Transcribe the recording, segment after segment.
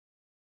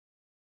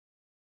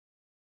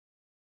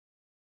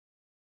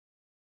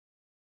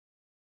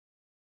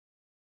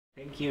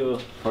Thank you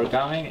for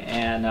coming,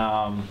 and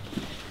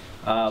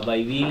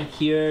by being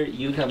here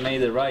you have made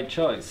the right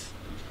choice,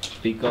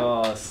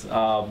 because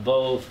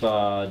both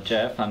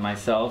Jeff and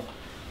myself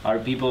are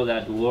people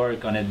that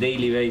work on a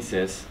daily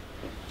basis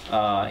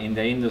in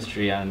the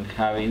industry and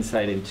have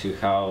insight into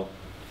how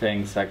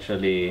things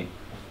actually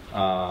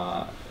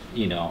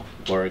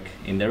work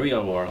in the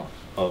real world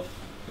of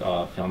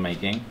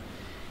filmmaking.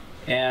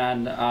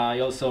 And I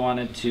also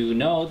wanted to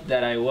note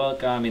that I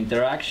welcome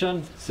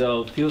interaction,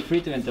 so feel free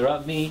to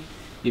interrupt me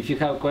if you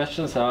have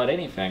questions about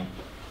anything.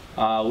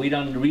 We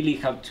don't really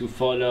have to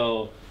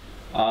follow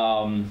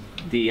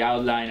the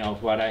outline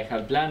of what I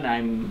have planned.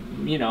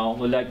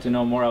 Would like to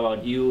know more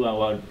about you,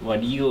 about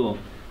what you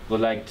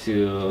would like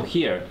to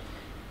hear.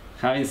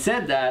 Having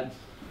said that,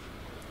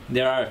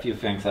 there are a few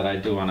things that I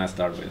do want to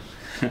start with.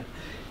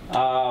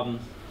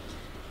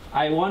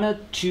 I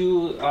wanted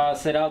to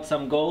set out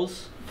some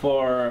goals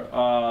for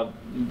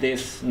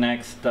this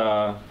next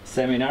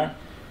seminar.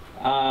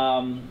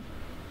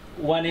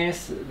 One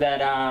is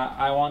that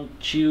I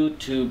want you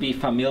to be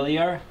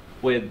familiar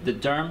with the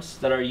terms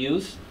that are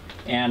used,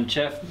 and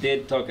Jeff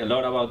did talk a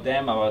lot about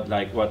them, about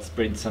like what's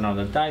prints and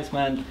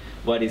advertisement,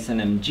 what is an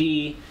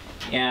MG,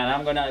 and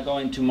I'm gonna go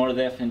into more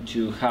depth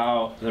into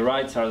how the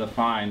rights are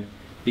defined,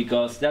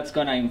 because that's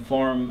gonna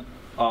inform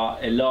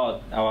a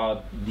lot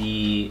about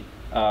the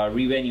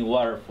revenue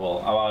waterfall,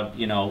 about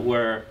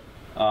where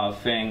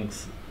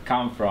things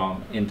come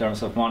from in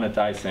terms of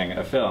monetizing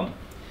a film.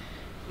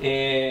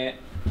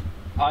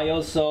 I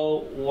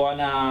also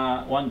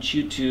want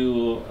you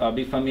to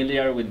be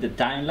familiar with the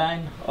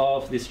timeline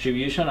of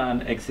distribution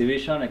and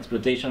exhibition,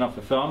 exploitation of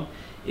a film.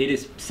 It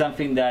is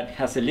something that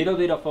has a little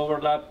bit of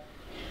overlap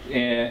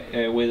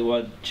with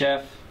what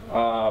Jeff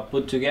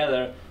put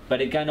together,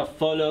 but it kind of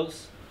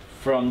follows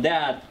from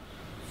that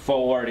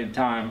forward in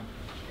time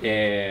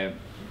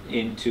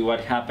into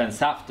what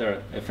happens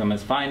after a film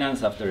is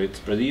financed, after it's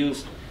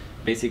produced,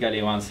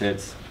 basically once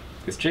it's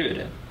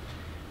distributed.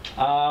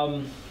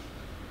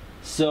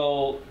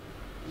 So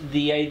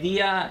the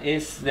idea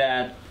is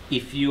that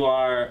if you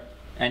are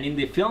an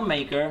indie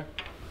filmmaker,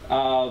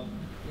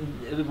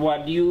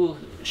 what you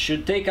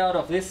should take out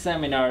of this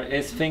seminar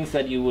is things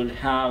that you would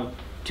have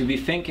to be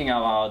thinking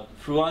about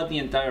throughout the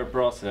entire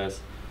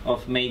process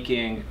of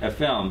making a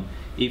film.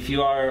 If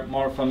you are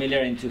more familiar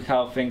into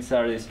how things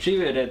are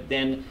distributed,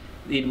 then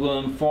it will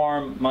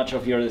inform much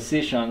of your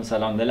decisions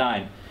along the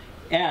line.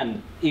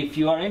 And if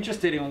you are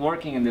interested in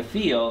working in the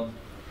field,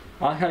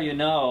 I'll have you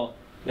know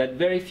that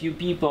very few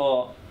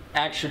people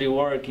actually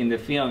work in the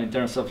film in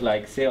terms of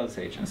like sales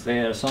agents.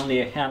 There's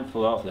only a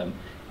handful of them,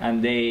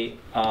 and they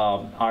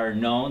are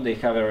known, they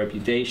have a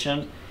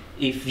reputation.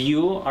 If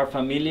you are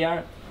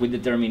familiar with the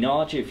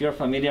terminology, if you're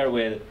familiar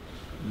with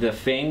the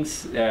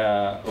things,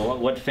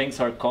 what things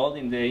are called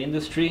in the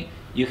industry,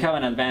 you have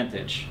an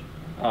advantage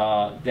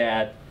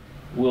that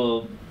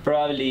will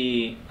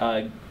probably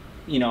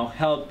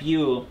help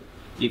you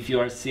if you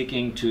are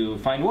seeking to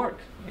find work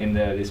in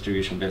the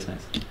distribution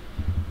business.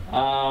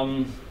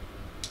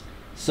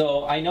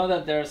 So I know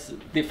that there's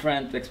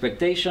different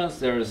expectations,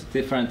 there's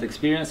different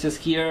experiences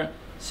here,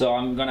 so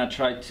I'm gonna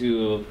try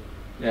to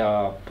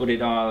put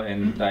it all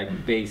in like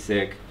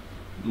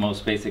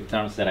most basic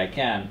terms that I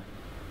can.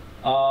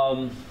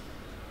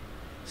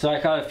 So I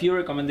have a few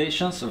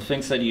recommendations of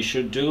things that you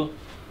should do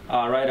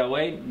right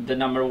away. The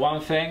number one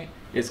thing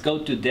is go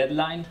to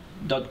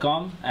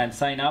deadline.com and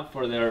sign up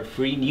for their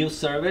free news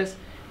service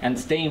and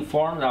stay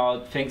informed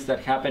about things that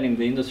happen in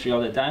the industry all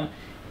the time.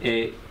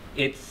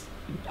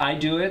 I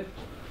do it,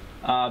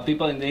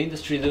 people in the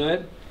industry do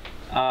it.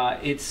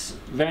 It's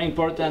very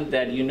important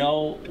that you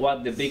know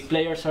what the big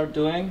players are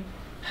doing,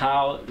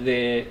 how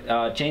the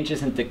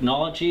changes in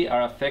technology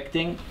are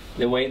affecting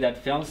the way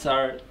that films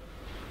are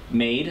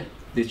made,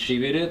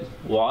 distributed,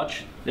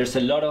 watched. There's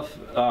a lot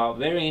of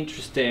very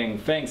interesting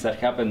things that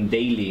happen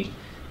daily,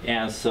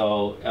 and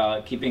so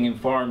keeping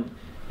informed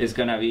is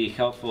going to be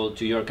helpful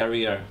to your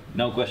career,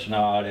 no question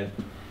about it.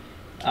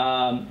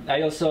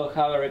 I also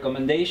have a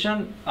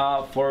recommendation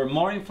for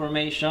more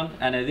information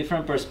and a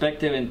different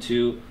perspective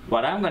into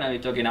what I'm going to be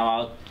talking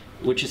about,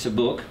 which is a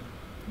book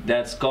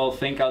that's called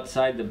Think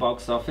Outside the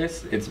Box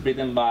Office. It's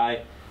written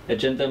by a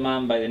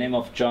gentleman by the name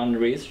of John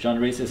Reese. John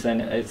Reese is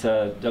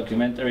a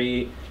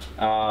documentary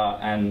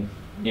and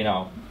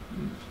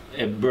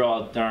a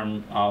broad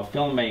term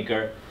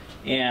filmmaker,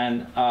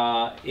 and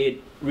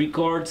it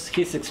records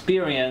his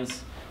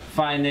experience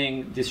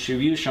finding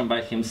distribution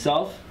by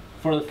himself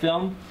for the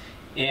film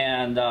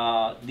and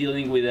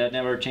dealing with a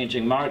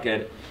never-changing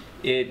market.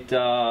 It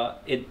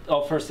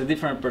offers a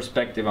different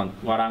perspective on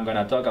what I'm going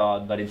to talk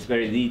about, but it's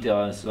very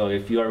detailed, so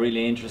if you are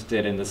really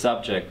interested in the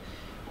subject,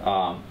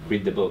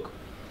 read the book.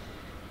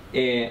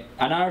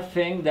 Another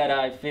thing that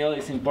I feel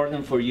is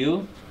important for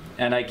you,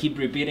 and I keep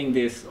repeating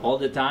this all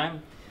the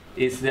time,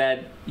 is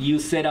that you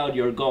set out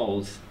your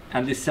goals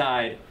and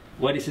decide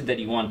what is it that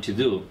you want to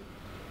do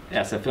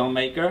as a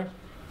filmmaker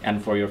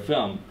and for your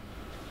film.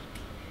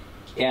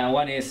 And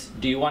one is,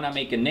 do you want to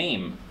make a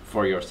name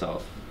for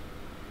yourself?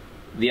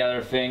 The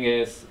other thing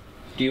is,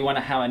 Do you want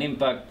to have an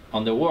impact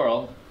on the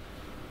world,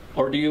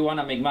 or do you want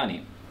to make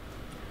money?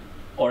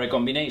 Or a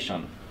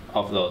combination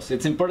of those?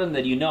 It's important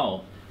that you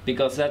know,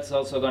 because that's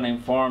also going to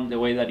inform the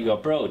way that you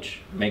approach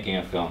making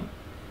a film.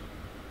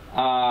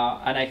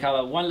 And I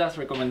have one last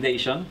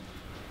recommendation,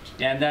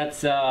 and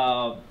that's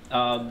a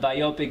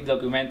biopic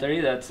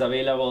documentary that's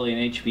available in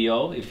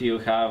HBO if you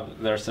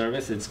have their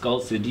service. It's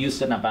called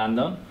Seduced and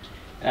Abandoned,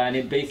 and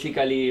it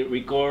basically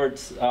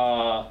records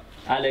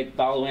Alec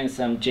Baldwin's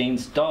and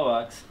James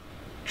Toback's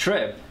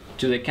trip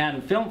to the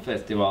Cannes Film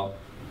Festival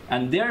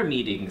and their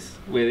meetings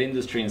with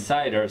industry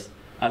insiders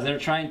as they're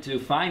trying to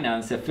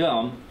finance a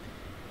film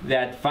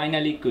that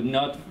finally could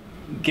not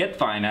get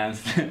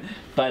financed.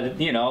 But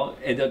you know,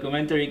 a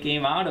documentary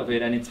came out of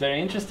it, and it's very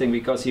interesting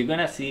because you're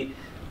gonna see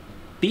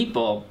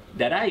people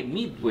that I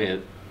meet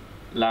with,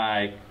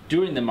 like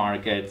during the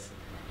markets,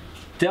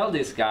 tell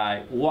this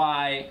guy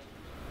why,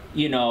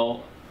 you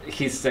know,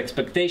 his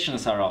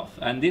expectations are off.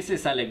 And this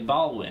is Alec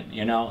Baldwin,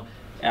 you know.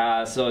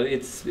 So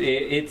it's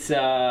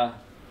an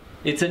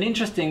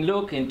interesting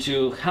look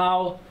into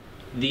how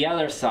the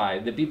other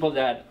side, the people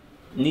that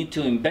need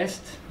to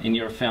invest in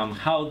your film,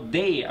 how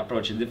they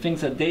approach it, the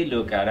things that they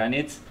look at, and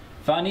it's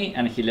funny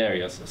and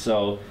hilarious.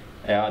 So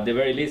at the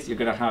very least, you're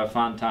gonna have a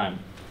fun time.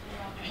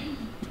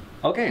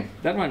 Okay,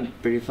 that went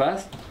pretty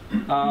fast.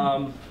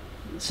 Another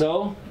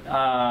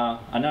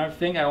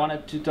thing I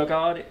wanted to talk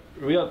about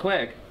real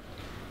quick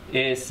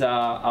is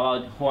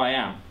about who I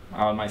am,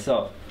 about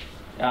myself.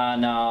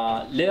 And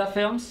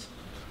Ledafilms,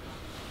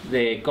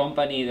 the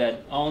company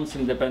that owns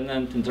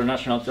independent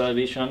international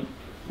television,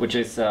 which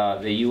is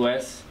the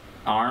U.S.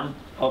 arm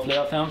of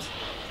Ledafilms,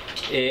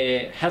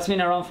 has been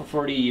around for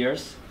 40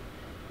 years.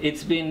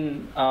 It's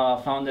been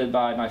founded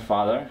by my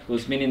father,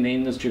 who's been in the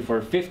industry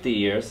for 50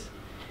 years.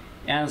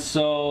 And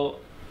so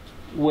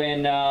when,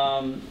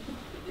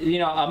 you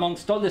know,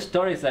 amongst all the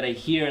stories that I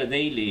hear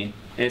daily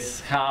is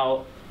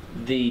how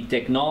the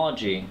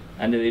technology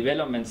and the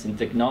developments in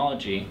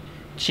technology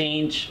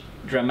change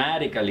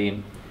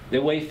dramatically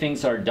the way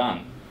things are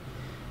done.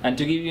 And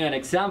to give you an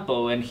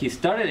example, when he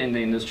started in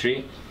the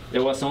industry,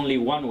 there was only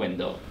one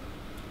window,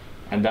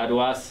 and that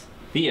was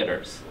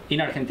theaters. In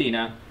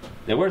Argentina,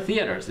 there were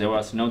theaters. There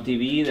was no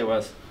TV, there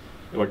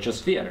were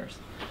just theaters.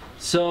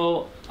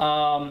 So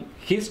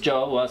his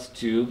job was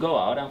to go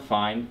out and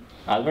find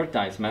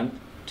advertisement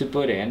to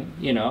put in,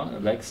 you know,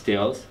 like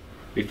stills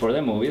before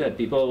the movie that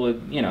people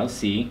would, you know,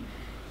 see.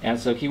 And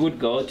so he would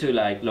go to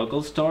like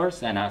local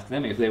stores and ask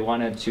them if they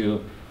wanted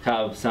to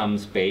have some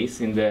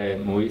space in the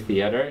movie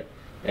theater.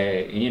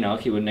 You know,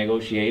 he would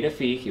negotiate a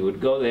fee. He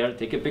would go there,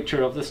 take a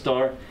picture of the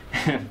store,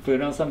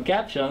 put on some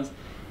captions,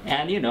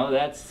 and you know,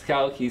 that's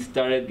how he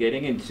started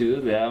getting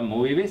into the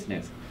movie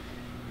business.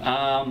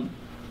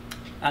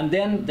 And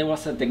then there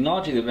was a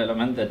technology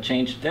development that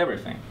changed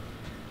everything.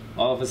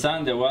 All of a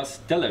sudden there was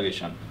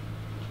television,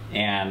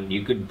 and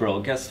you could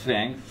broadcast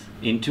things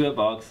into a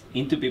box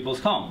into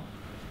people's home.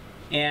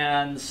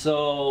 And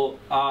so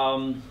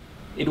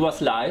it was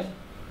live.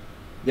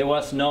 There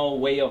was no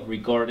way of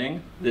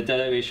recording the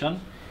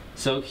television,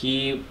 so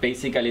he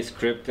basically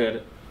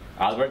scripted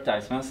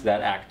advertisements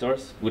that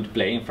actors would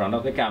play in front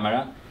of the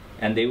camera,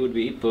 and they would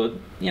be put,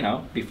 you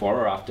know, before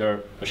or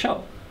after a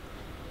show.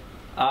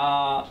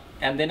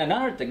 And then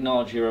another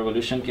technology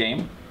revolution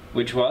came,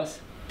 which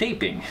was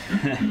taping.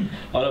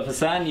 All of a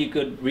sudden you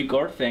could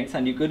record things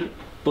and you could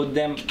put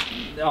them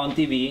on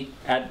TV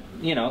at,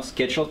 you know,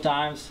 scheduled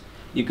times.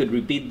 You could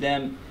repeat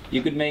them.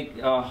 You could make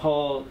a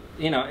whole,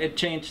 you know, it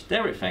changed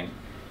everything.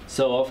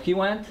 So off he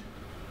went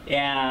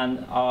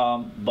and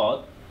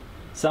bought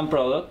some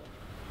product.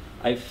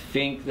 I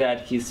think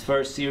that his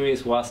first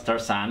series was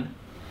Tarzan.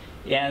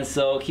 And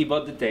so he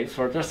bought the tapes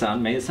for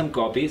Tarzan, made some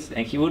copies,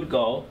 and he would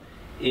go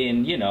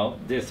in, you know,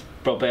 these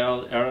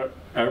propelled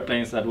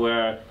airplanes that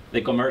were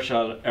the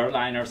commercial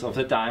airliners of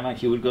the time, and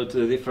he would go to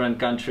the different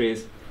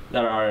countries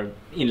that are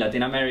in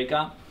Latin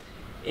America,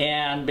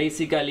 and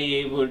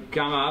basically would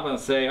come up and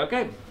say,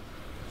 okay,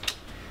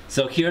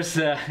 so here's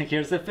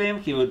the film.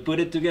 He would put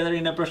it together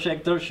in a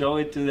projector, show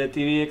it to the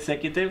TV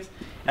executives,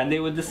 and they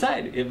would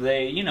decide if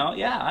they, you know,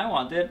 yeah, I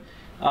want it.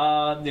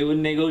 They would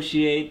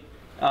negotiate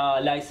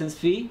a license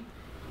fee,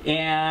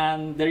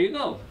 and there you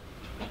go.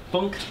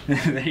 Punk.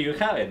 There you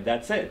have it.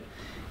 That's it.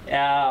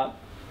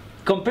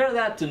 Compare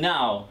that to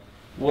now,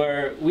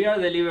 where we are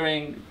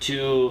delivering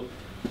to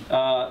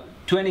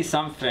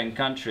 20-something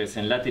countries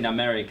in Latin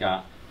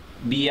America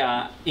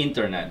via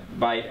internet,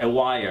 by a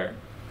wire,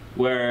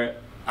 where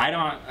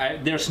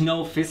there's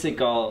no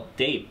physical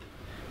tape.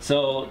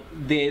 So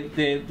the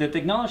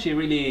technology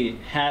really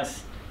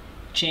has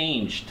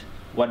changed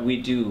what we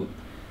do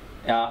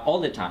all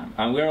the time,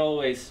 and we're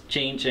always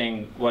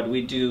changing what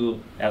we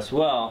do as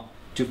well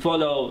to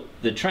follow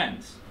the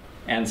trends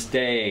and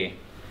stay,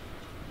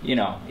 you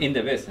know, in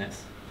the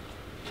business.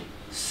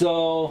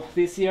 So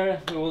this year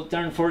we will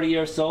turn 40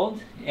 years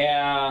old.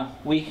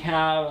 We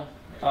have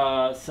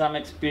some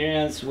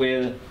experience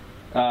with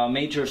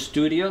major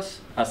studios,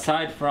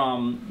 aside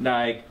from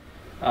like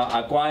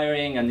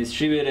acquiring and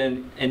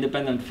distributing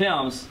independent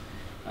films.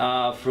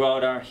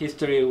 throughout our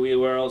history, we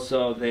were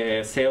also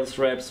the sales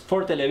reps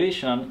for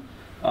television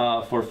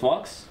for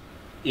Fox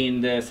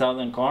in the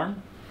Southern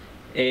Cone.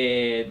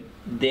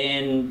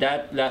 Then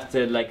that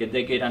lasted like a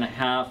decade and a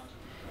half,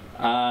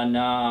 and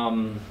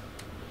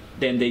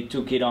then they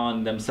took it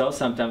on themselves.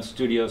 Sometimes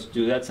studios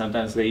do that.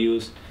 Sometimes they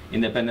use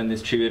independent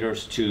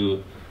distributors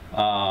to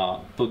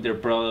put their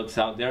products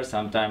out there.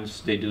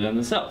 Sometimes they do them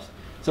themselves.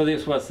 So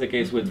this was the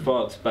case with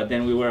Fox. But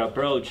then we were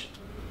approached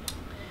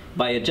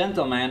by a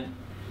gentleman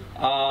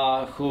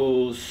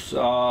whose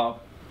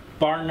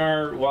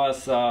partner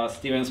was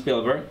Steven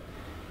Spielberg.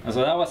 And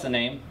so that was the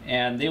name,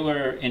 and they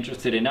were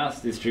interested in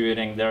us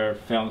distributing their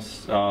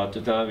films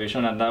to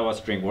television, and that was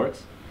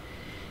DreamWorks.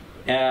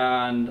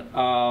 And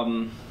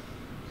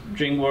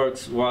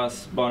DreamWorks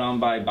was bought on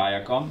by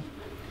Viacom,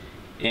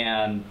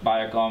 and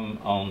Viacom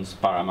owns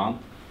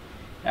Paramount.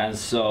 And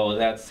so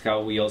that's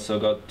how we also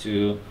got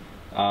to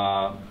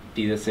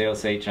be the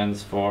sales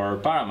agents for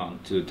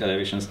Paramount to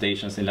television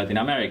stations in Latin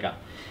America.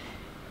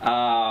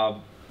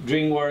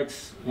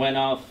 DreamWorks went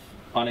off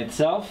on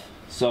itself,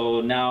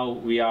 so now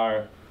we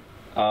are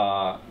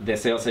the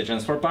sales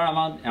agents for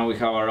Paramount, and we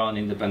have our own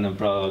independent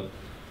product.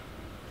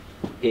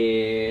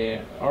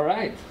 All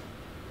right.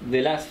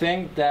 The last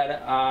thing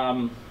that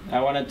I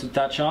wanted to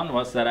touch on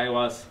was that I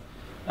was,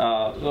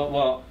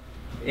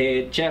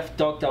 Jeff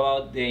talked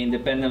about the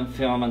Independent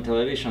Film and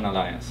Television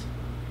Alliance,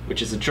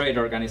 which is a trade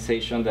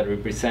organization that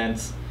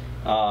represents,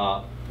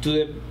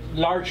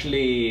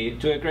 largely,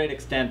 to a great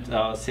extent,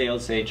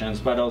 sales agents,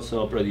 but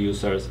also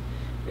producers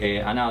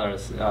and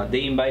others.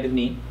 They invited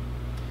me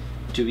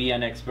to be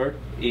an expert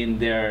in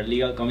their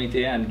legal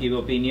committee and give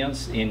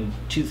opinions in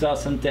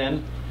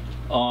 2010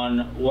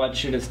 on what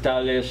should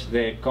establish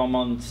the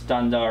common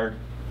standard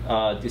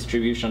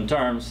distribution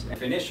terms,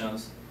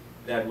 definitions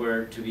that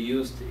were to be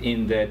used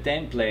in the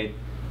template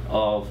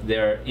of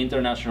their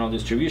international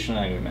distribution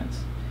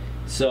agreements.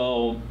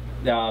 So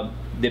the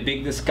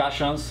big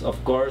discussions,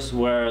 of course,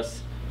 were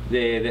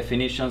the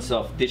definitions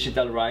of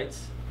digital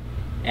rights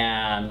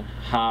and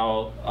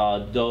how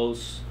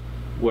those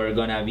were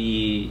going to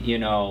be, you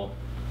know,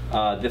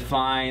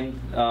 defined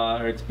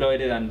or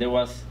exploited, and there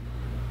was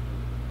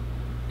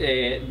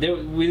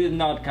we did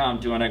not come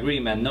to an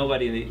agreement.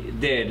 Nobody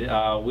did.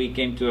 We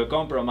came to a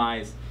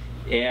compromise,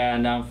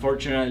 and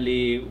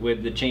unfortunately,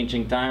 with the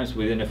changing times,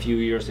 within a few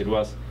years, it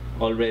was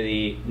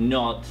already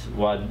not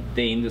what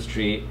the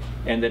industry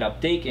ended up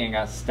taking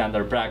as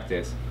standard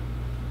practice.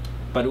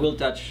 But we'll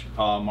touch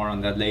more on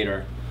that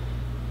later.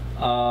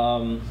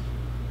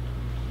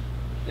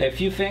 A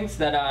few things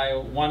that I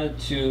wanted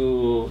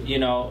to, you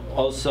know,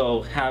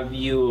 also have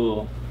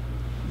you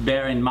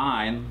bear in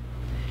mind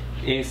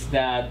is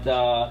that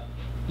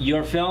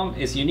your film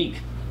is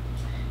unique,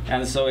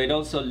 and so it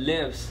also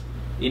lives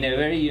in a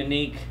very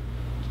unique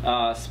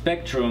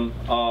spectrum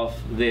of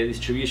the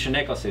distribution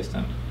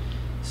ecosystem.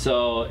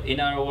 So in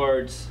other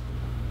words,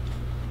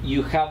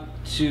 you have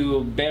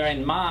to bear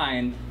in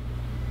mind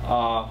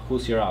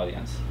who's your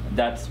audience.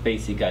 That's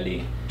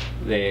basically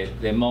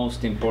the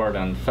most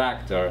important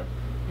factor,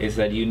 is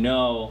that you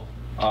know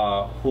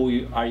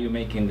who are you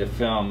making the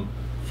film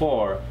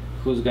for,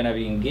 who's gonna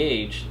be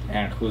engaged,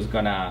 and who's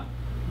gonna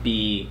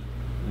be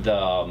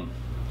the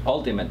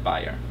ultimate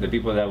buyer, the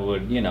people that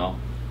would, you know,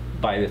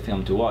 buy the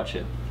film to watch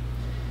it.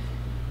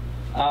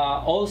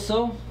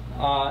 Also,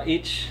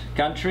 each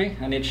country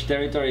and each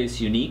territory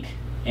is unique,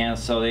 and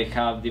so they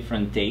have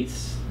different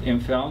tastes in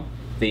film.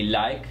 They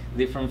like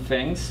different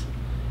things.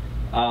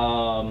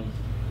 Having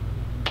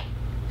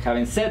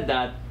said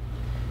that,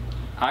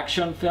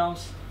 action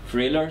films,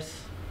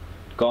 thrillers,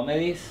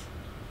 comedies,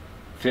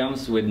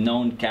 films with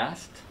known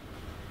cast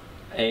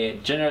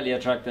generally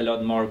attract a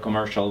lot more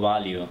commercial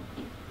value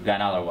than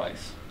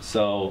otherwise.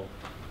 So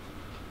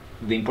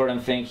the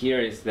important thing here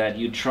is that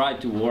you try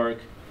to work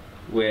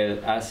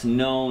with as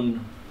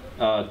known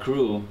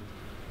crew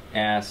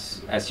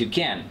as you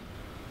can,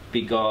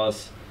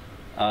 because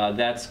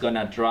that's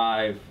gonna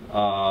drive,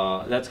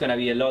 that's gonna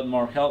be a lot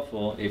more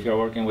helpful if you're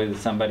working with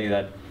somebody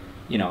that,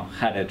 you know,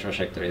 had a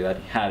trajectory, that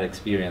had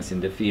experience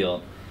in the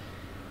field.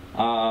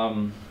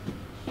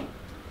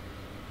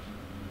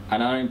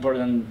 Another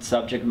important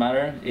subject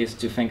matter is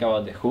to think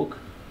about the hook.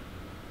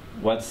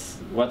 What's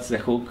the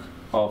hook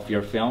of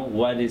your film?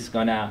 What is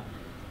gonna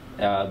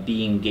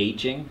be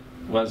engaging?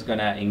 What's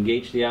gonna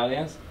engage the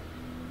audience?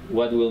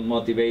 What will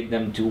motivate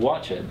them to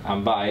watch it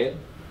and buy it?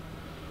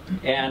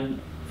 And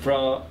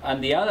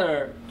the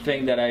other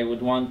thing that I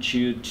would want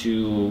you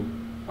to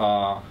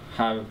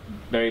have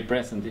very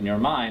present in your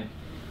mind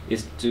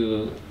is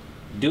to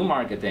do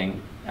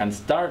marketing and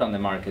start on the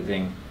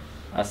marketing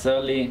as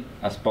early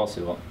as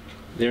possible.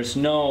 There's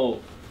no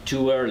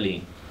too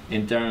early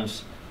in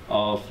terms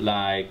of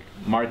like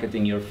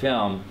marketing your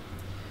film,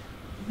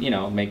 you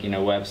know, making a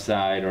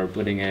website or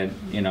putting it,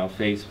 you know,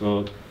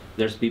 Facebook.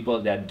 There's people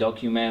that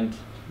document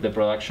the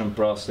production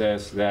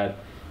process, that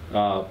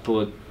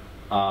put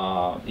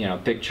you know,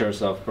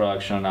 pictures of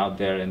production out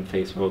there in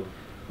Facebook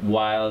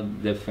while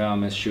the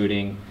film is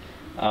shooting.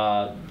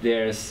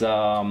 There's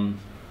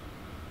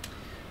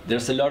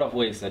there's a lot of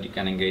ways that you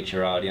can engage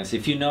your audience.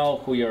 If you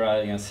know who your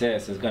audience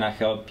is, it's going to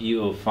help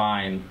you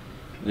find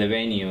the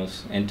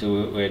venues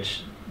into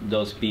which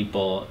those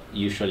people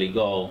usually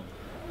go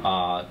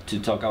to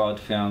talk about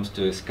films,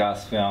 to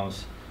discuss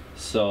films.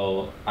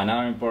 So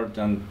another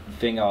important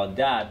thing about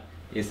that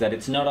is that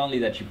it's not only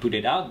that you put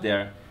it out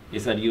there,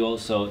 it's that you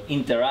also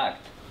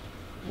interact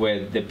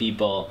with the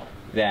people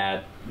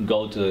that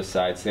go to the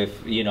sites.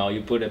 If you know,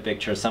 you put a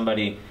picture,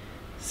 somebody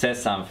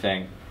says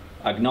something,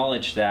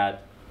 acknowledge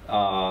that,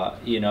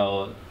 you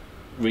know,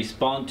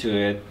 respond to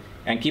it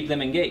and keep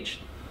them engaged.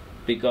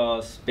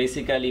 Because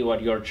basically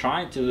what you're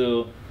trying to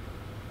do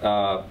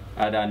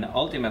at an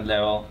ultimate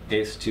level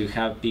is to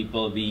have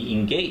people be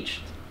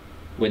engaged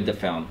with the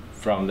film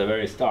from the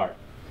very start.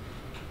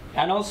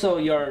 And also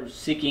you're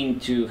seeking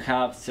to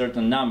have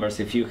certain numbers.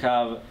 If you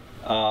have,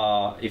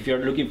 if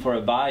you're looking for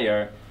a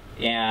buyer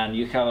and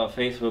you have a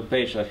Facebook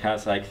page that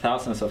has like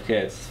thousands of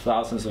hits,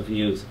 thousands of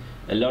views,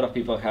 a lot of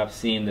people have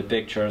seen the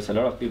pictures, a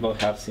lot of people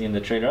have seen the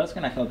trailer, that's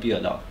gonna help you a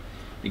lot.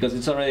 Because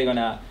it's already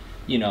gonna,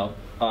 you know,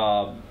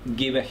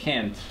 give a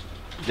hint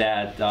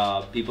that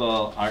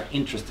people are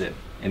interested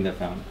in the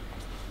film.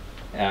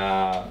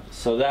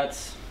 So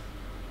that's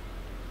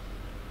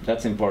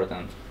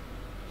important.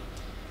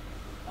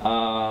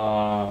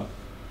 And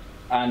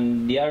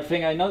the other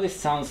thing, I know this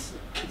sounds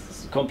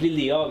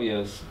completely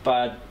obvious,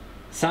 but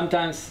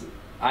sometimes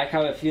I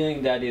have a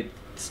feeling that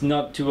it's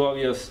not too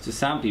obvious to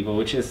some people,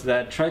 which is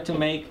that try to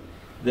make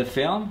the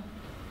film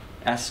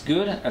as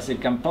good as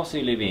it can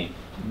possibly be.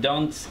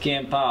 Don't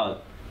skimp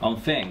out on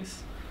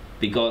things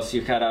because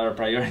you had other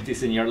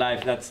priorities in your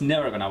life. That's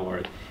never gonna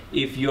work.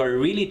 If you're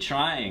really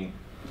trying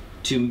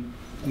to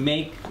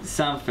make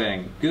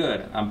something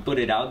good and put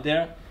it out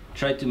there,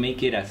 try to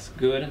make it as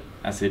good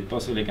as it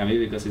possibly can be,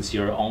 because it's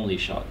your only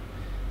shot.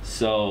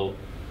 So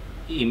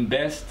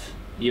invest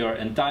your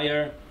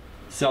entire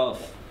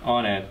self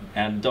on it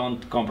and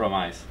don't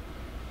compromise.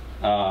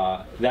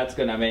 That's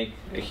gonna make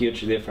a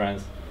huge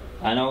difference.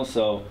 And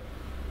also,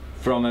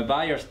 from a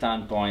buyer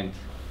standpoint,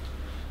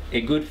 a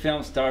good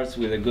film starts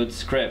with a good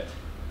script.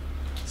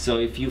 So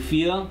if you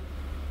feel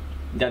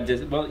that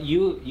this, well,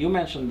 you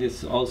mentioned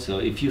this also,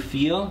 if you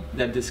feel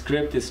that the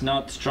script is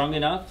not strong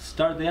enough,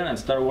 start there and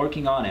start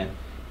working on it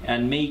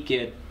and make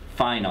it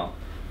final.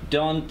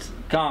 Don't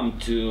come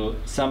to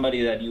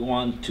somebody that you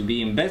want to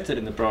be invested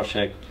in the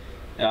project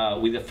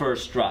with the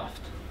first draft.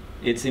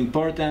 It's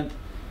important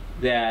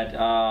that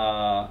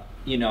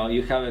you know,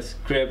 you have a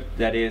script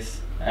that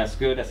is as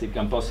good as it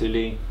can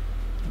possibly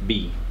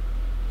be.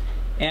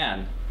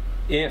 And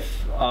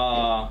if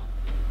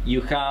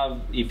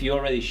you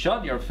already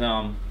shot your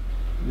film,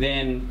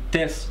 then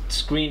test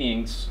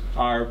screenings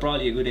are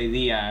probably a good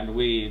idea, and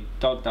we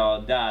talked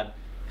about that.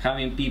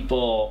 Having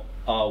people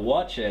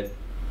watch it,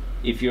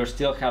 if you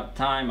still have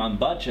time and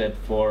budget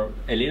for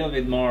a little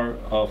bit more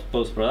of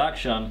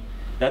post-production,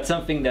 that's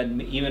something that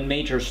even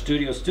major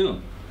studios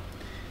do.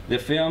 The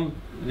film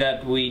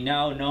that we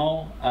now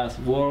know as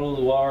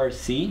World War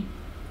C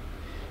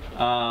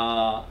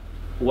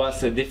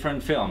was a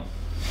different film.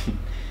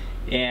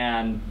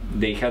 And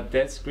they had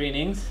test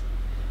screenings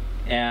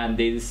and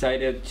they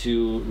decided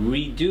to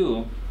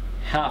redo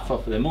half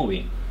of the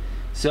movie.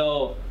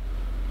 So,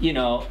 you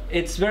know,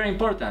 it's very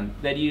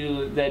important that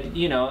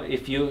you know,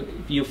 if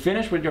you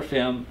finish with your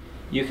film,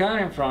 you have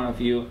it in front of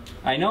you.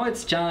 I know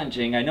it's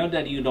challenging. I know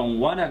that you don't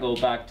want to go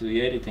back to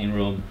the editing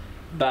room,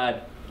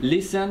 but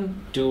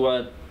listen to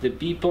what the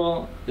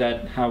people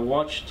that have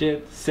watched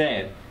it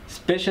said,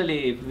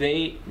 especially if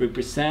they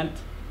represent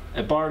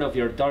a part of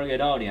your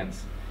target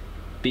audience.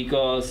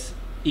 Because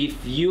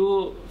if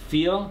you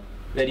feel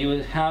that you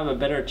will have a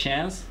better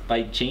chance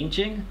by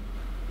changing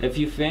a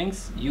few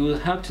things, you will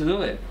have to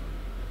do it.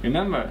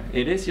 Remember,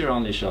 it is your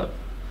only shot.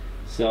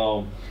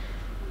 So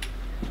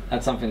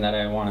that's something that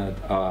I wanted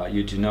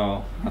you to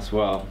know as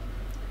well.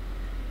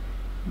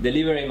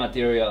 Delivery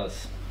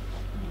materials,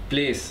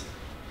 please.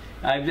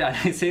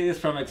 I say this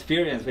from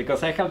experience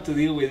because I have to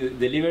deal with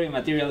delivery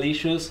material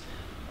issues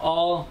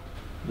all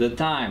the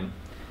time.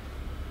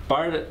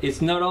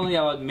 It's not only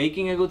about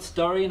making a good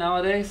story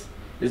nowadays,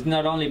 it's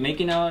not only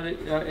making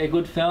a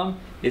good film,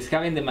 it's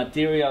having the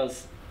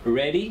materials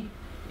ready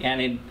and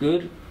in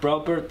good,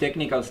 proper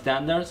technical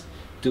standards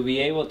to be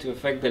able to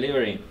effect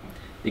delivery.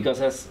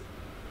 Because as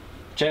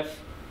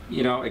Jeff,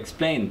 you know,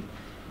 explained,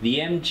 the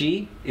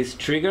MG is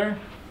triggered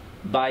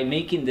by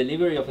making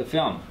delivery of the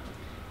film.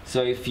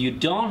 So if you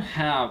don't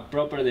have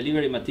proper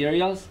delivery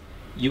materials,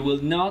 you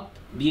will not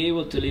be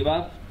able to live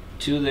up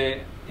to the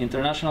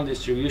international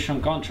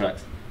distribution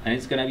contracts, and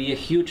it's going to be a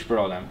huge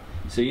problem.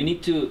 So you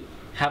need to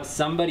have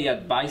somebody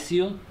advise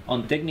you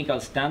on technical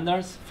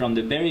standards from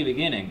the very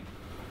beginning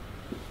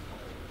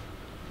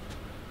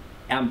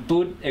and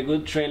put a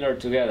good trailer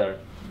together.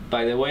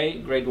 By the way,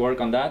 great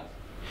work on that.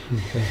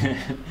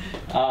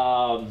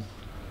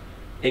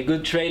 A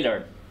good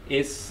trailer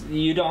is,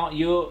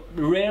 you're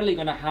rarely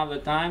gonna have the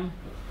time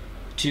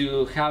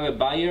to have a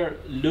buyer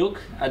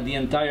look at the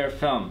entire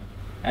film,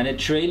 and a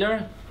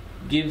trailer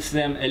gives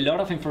them a lot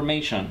of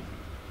information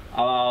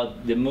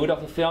about the mood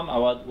of the film,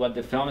 about what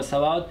the film is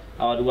about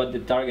what the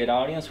target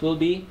audience will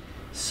be.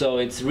 So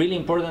it's really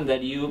important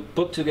that you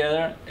put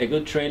together a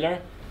good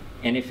trailer,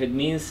 and if it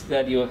means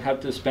that you have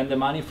to spend the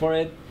money for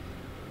it,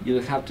 you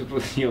have to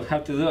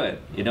do it,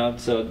 you know,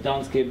 so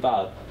don't skip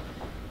out.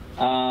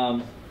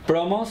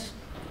 Promos,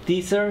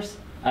 teasers,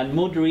 and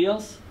mood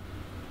reels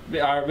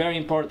are very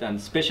important,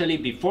 especially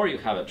before you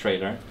have a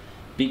trailer,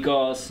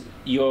 because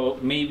you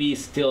may be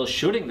still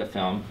shooting the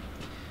film,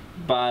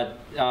 but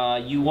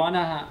you want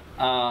to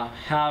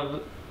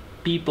have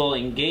people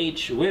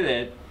engage with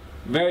it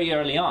very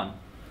early on.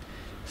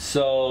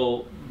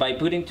 So by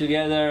putting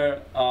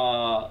together,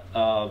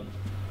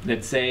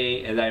 let's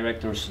say, a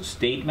director's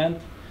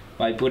statement,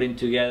 by putting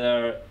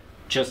together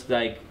just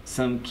like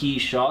some key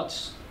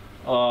shots,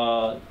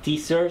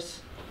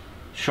 teasers,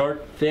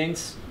 short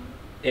things,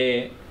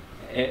 you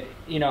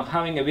know,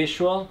 having a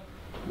visual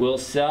will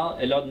sell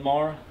a lot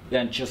more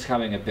than just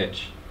having a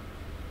pitch.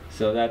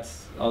 So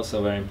that's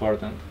also very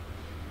important.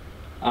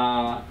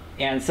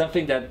 And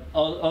something that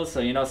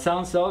also, you know,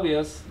 sounds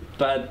obvious,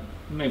 but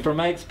I mean, from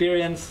my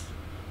experience,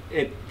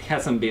 it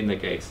hasn't been the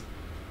case.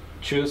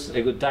 Choose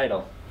a good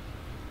title.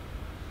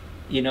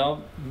 You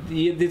know,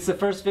 it's the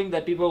first thing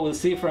that people will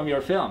see from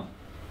your film.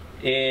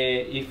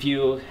 If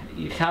you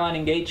have an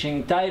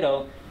engaging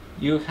title,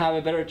 you have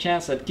a better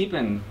chance at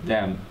keeping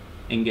them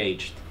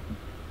engaged.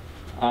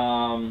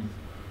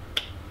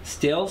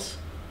 Stills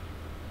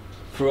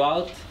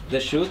throughout the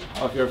shoot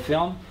of your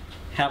film,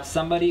 have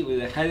somebody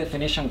with a high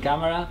definition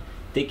camera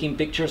taking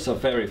pictures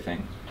of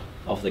everything,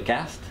 of the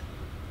cast,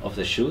 of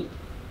the shoot,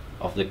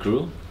 of the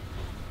crew,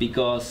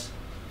 because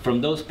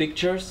from those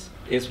pictures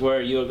is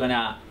where you're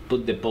gonna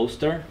put the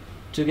poster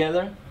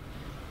together.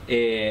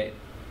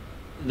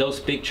 Those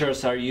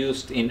pictures are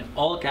used in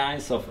all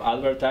kinds of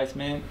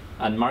advertisement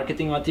and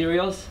marketing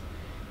materials.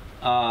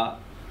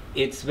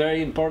 It's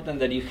very important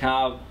that you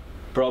have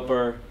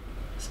proper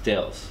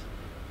stills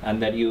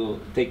and that you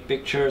take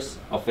pictures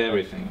of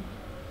everything.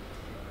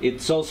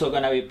 It's also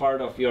going to be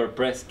part of your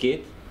press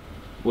kit,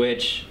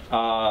 which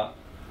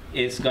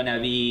is going to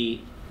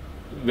be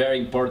very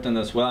important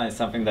as well, and it's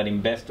something that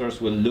investors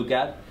will look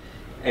at.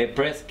 A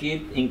press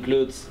kit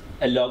includes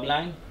a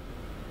logline,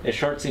 a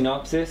short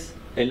synopsis,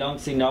 a long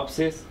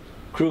synopsis,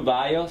 crew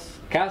bios,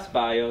 cast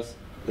bios,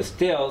 the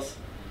stills.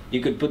 You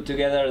could put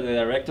together the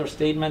director's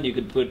statement, you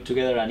could put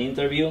together an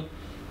interview,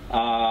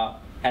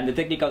 and the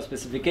technical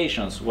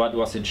specifications, what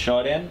was it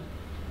shot in.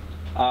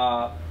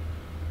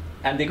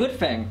 And the good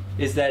thing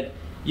is that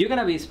you're going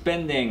to be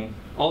spending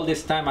all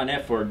this time and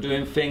effort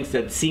doing things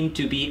that seem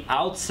to be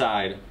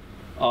outside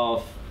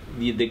of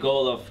the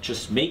goal of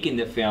just making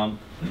the film,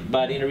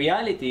 but in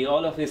reality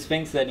all of these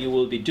things that you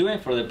will be doing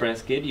for the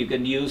press kit you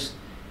can use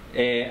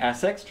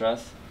as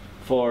extras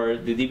for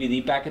the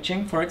DVD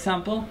packaging, for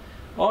example,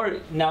 or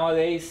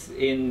nowadays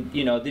in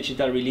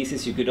digital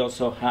releases you could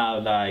also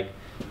have like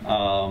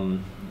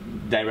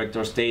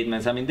director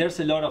statements. I mean, there's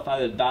a lot of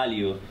added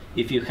value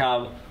if you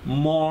have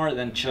more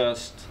than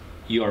just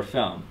your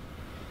film.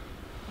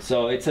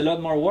 So it's a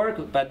lot more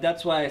work, but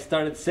that's why I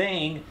started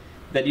saying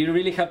that you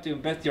really have to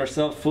invest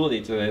yourself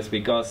fully to this,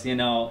 because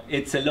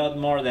it's a lot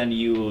more than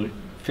you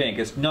think.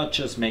 It's not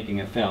just making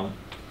a film.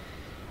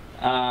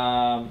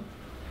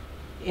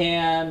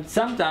 And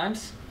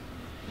sometimes,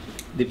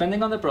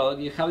 depending on the product,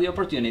 you have the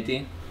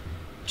opportunity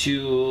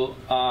to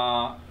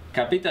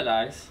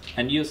capitalize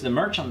and use the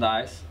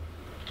merchandise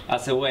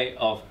as a way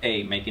of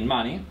A, making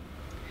money,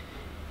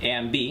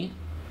 and B,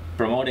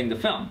 promoting the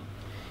film.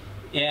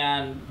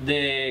 And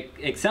the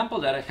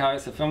example that I have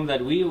is a film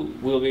that we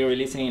will be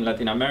releasing in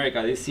Latin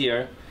America this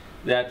year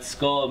that's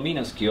called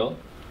Minuscule.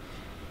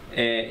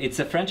 It's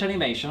a French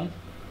animation,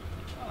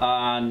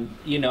 and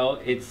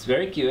it's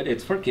very cute,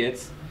 it's for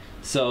kids.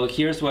 So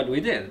here's what we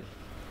did.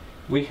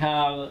 We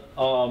have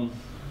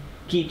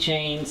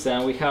keychains,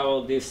 and we have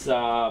all these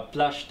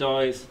plush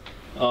toys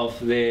of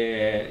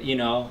the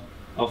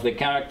of the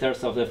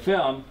characters of the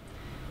film,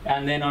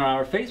 and then on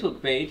our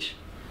Facebook page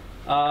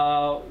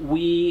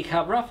we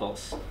have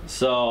raffles.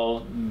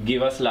 So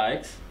give us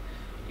likes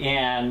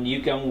and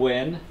you can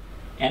win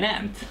an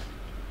ant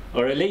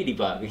or a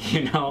ladybug.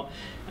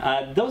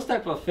 Those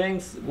type of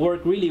things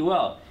work really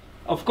well.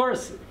 Of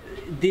course,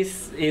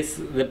 this is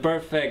the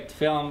perfect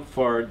film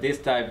for this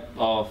type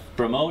of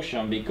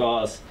promotion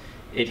because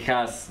it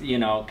has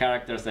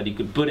characters that you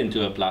could put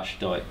into a plush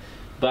toy.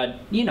 But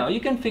you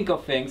can think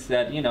of things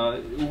that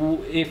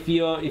if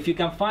you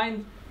can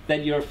find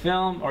that your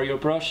film or your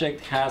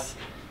project has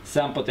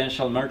some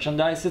potential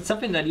merchandise, it's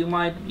something that you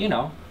might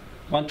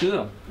want to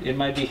do. It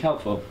might be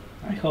helpful,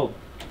 I hope.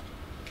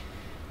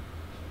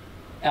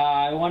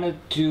 I wanted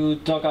to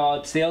talk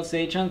about sales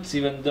agents,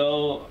 even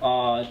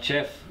though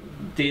Jeff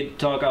did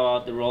talk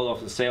about the role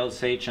of the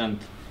sales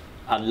agent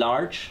at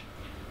large.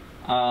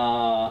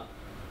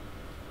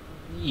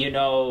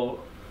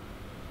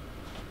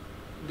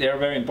 They're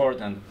very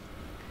important,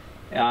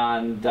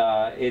 and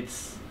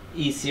it's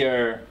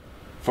easier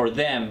for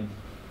them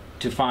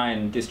to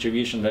find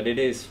distribution than it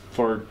is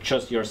for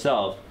just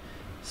yourself.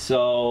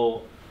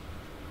 So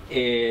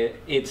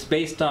it's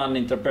based on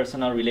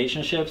interpersonal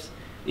relationships.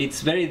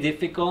 It's very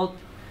difficult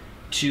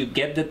to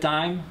get the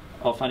time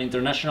of an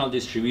international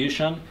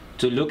distribution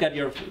to look at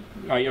your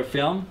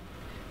film.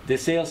 The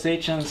sales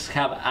agents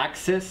have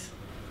access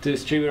to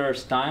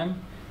distributors'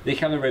 time. They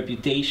have a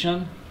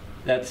reputation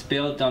that's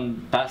built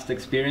on past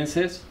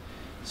experiences.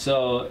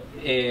 So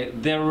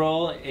their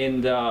role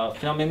in the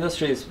film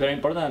industry is very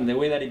important, and the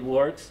way that it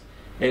works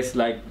is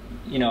like,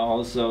 you know,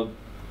 also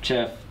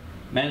Chef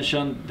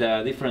mentioned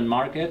the different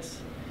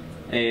markets.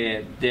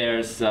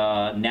 There's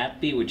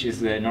NATPE, which is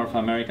the North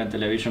American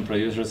Television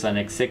Producers and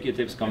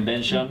Executives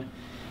Convention.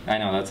 I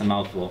know, that's a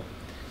mouthful.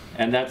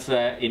 And that's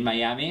in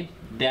Miami.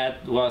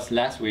 That was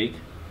last week.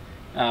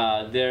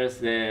 There's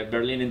the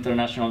Berlin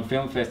International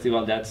Film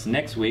Festival, that's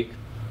next week.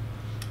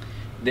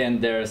 Then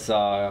there's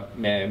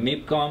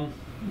MIPCOM,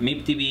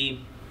 MIPTV,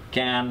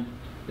 Cannes,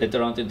 the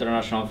Toronto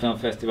International Film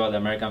Festival, the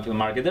American Film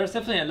Market. There's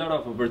definitely a lot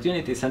of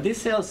opportunities, and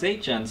these sales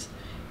agents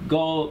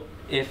go,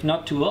 if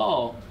not to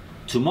all,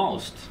 to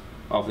most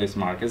of these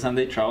markets, and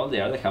they travel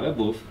there. They have a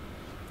booth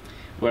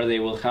where they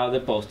will have the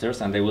posters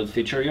and they will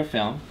feature your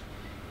film.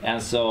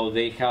 And so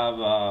they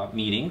have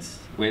meetings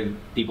with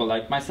people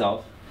like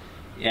myself,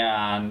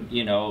 and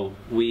you know,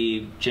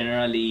 we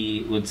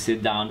generally would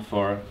sit down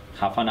for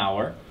half an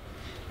hour,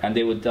 and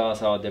they would tell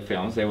us about the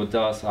films. They would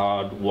tell us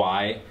about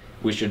why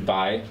we should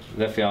buy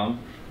the film.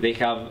 They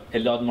have a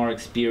lot more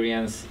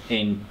experience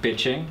in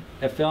pitching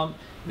a film.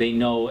 They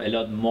know a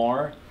lot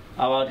more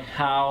about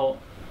how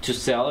to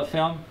sell a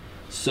film.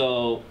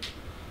 So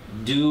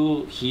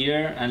do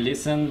hear and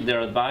listen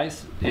their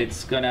advice.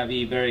 It's gonna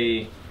be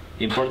very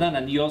important,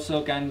 and you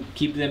also can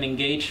keep them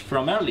engaged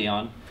from early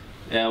on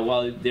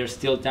while there's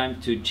still time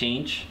to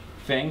change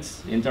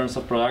things in terms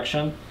of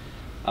production,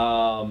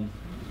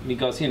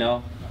 because, you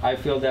know, I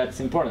feel that's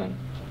important.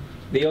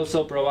 They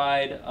also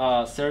provide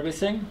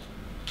servicing.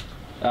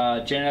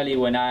 Generally,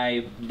 when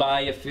I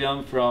buy a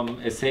film from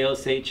a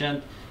sales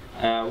agent,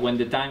 when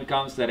the time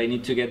comes that I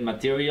need to get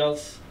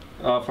materials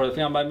for the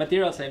film, by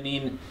materials I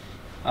mean,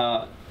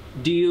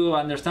 do you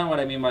understand what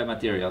I mean by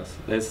materials?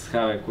 Let's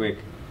have a quick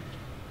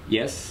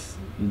yes,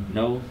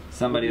 no,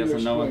 somebody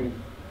doesn't know.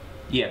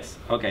 Yes,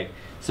 okay.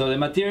 So the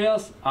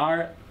materials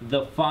are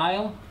the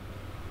file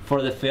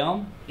for the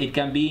film. It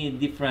can be in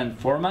different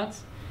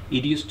formats.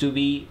 It used to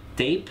be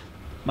tape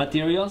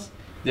materials.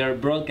 There are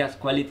broadcast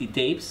quality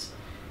tapes.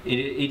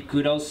 It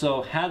could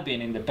also have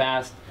been in the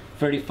past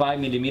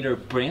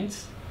 35mm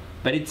prints,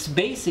 but it's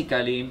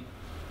basically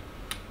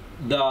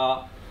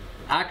the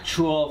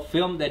actual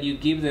film that you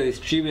give the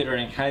distributor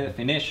in high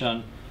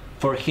definition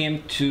for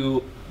him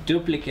to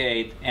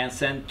duplicate and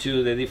send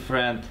to the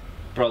different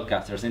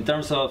broadcasters. In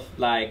terms of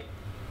like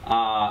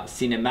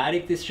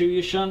cinematic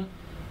distribution,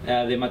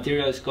 the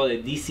material is called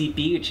a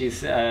DCP, which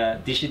is a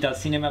digital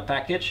cinema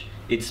package.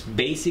 It's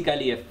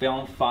basically a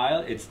film file.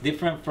 It's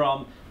different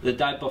from the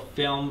type of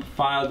film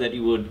file that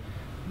you would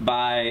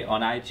buy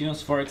on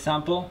iTunes, for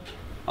example.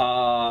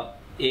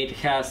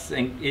 It's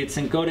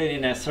encoded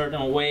in a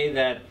certain way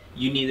that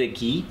you need a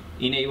key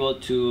in able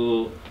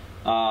to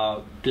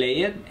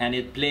play it, and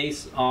it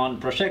plays on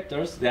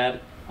projectors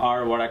that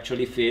are what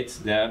actually fits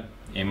the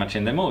image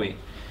in the movie.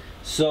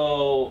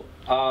 So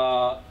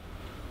I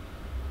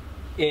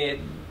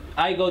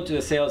go to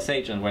the sales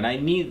agent when I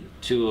need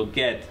to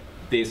get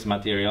this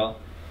material.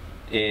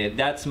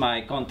 That's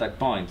my contact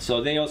point.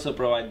 So they also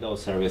provide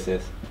those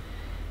services.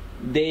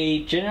 They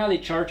generally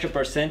charge a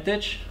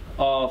percentage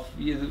of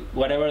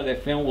whatever the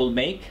film will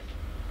make.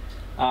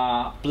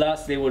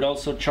 Plus they would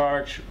also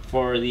charge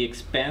for the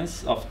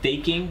expense of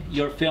taking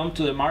your film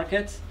to the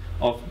markets,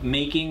 of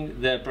making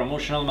the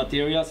promotional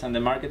materials and the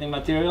marketing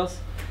materials.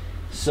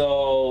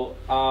 So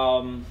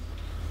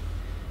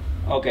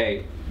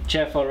okay,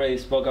 Chef already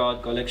spoke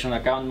about collection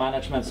account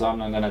management, so I'm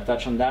not going to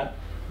touch on that.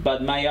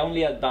 But my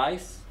only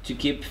advice, to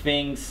keep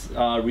things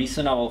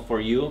reasonable for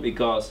you,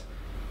 because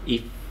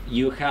if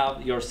you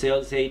have your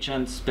sales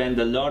agent spend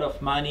a lot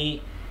of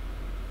money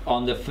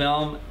on the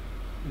film,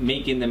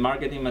 making the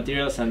marketing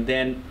materials, and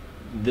then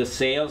the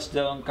sales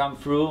don't come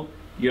through,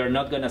 you're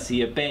not going to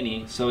see a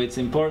penny. So it's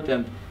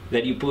important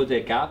that you put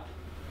a cap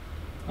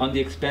on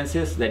the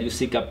expenses, that you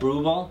seek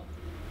approval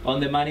on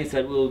the monies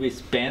that will be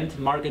spent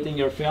marketing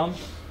your film.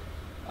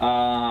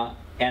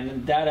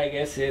 And that, I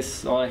guess,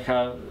 is all I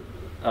have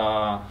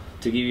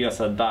to give you as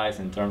advice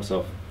in terms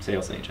of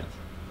sales agents.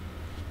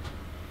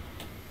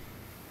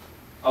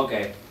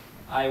 Okay,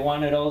 I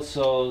wanted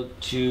also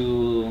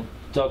to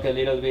talk a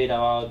little bit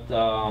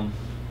about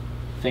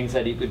things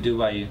that you could do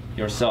by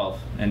yourself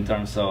in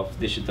terms of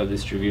digital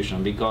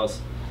distribution,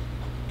 because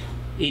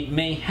it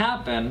may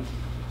happen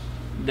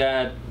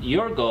that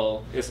your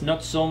goal is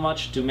not so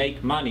much to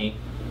make money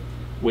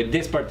with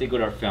this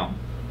particular film.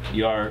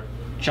 You are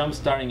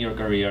jump-starting your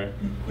career,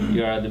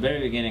 you are at the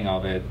very beginning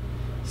of it,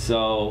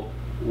 so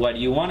what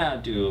you want to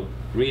do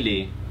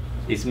really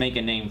is make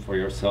a name for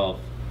yourself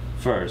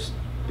first,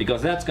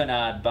 because that's going to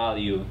add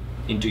value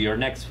into your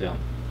next film.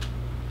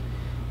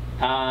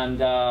 And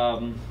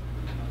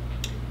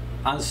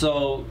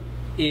so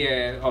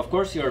Yeah, of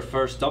course, your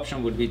first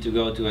option would be to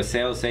go to a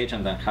sales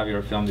agent and have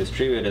your film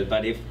distributed.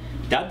 But if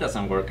that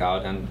doesn't work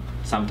out, and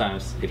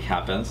sometimes it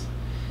happens,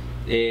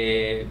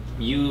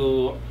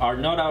 you are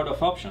not out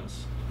of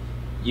options.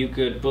 You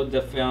could put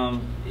the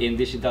film in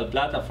digital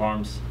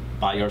platforms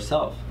by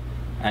yourself,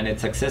 and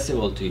it's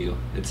accessible to you.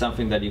 It's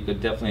something that you could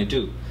definitely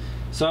do.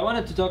 So I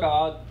wanted to talk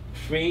about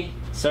 3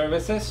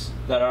 services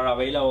that are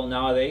available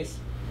nowadays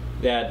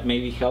that may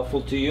be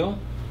helpful to you.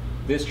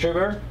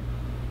 Distributor,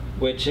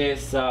 which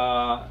is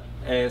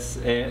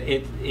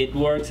it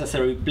works as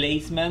a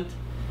replacement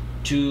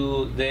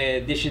to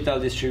the digital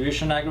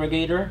distribution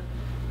aggregator.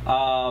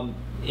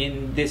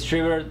 In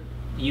Distributor,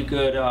 you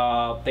could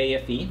pay a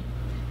fee,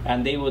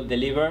 and they would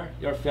deliver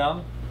your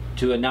film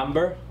to a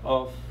number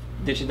of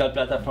digital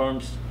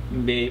platforms,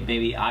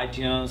 maybe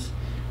iTunes,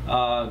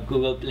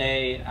 Google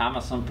Play,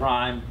 Amazon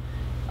Prime,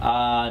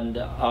 and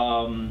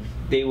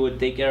they would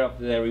take care of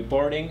the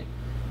reporting.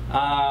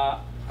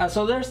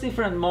 So there's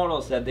different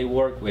models that they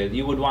work with.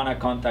 You would want to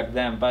contact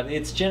them, but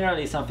it's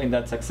generally something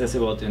that's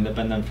accessible to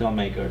independent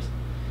filmmakers.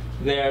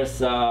 There's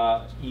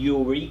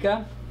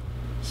Eureka,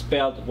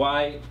 spelled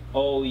Y-O-U-R-E-E-E-K-A,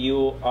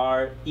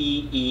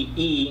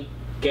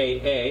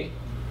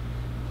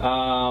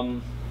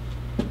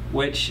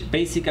 which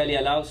basically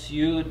allows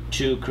you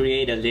to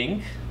create a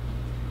link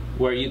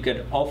where you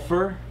could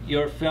offer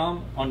your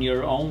film on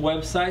your own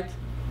website,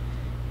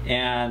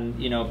 and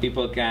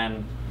people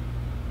can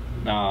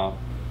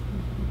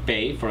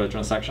pay for the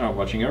transaction of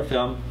watching your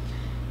film.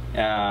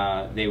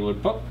 It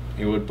would pop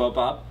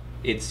up.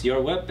 It's your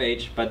web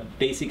page, but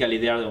basically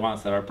they are the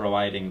ones that are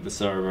providing the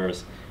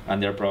servers,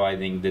 and they're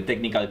providing the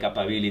technical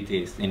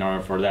capabilities in order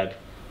for that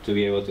to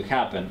be able to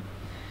happen.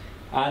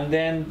 And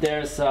then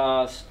there's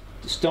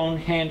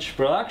Stonehenge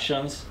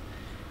Productions,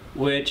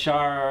 which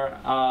are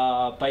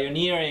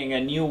pioneering a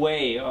new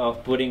way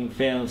of putting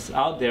films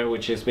out there,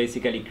 which is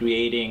basically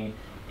creating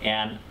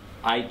an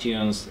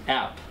iTunes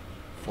app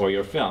for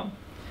your film,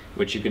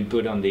 which you can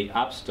put on the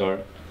App Store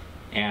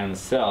and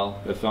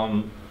sell the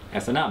film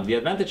as an app. The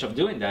advantage of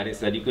doing that is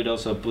that you could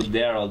also put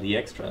there all the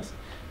extras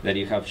that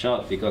you have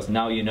shot, because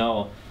now you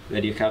know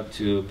that you have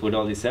to put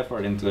all this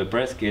effort into the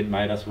press kit,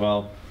 might as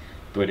well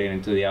put it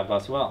into the app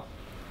as well.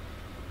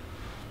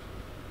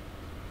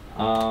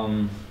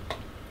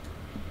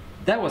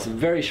 That was a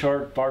very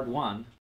short part 1.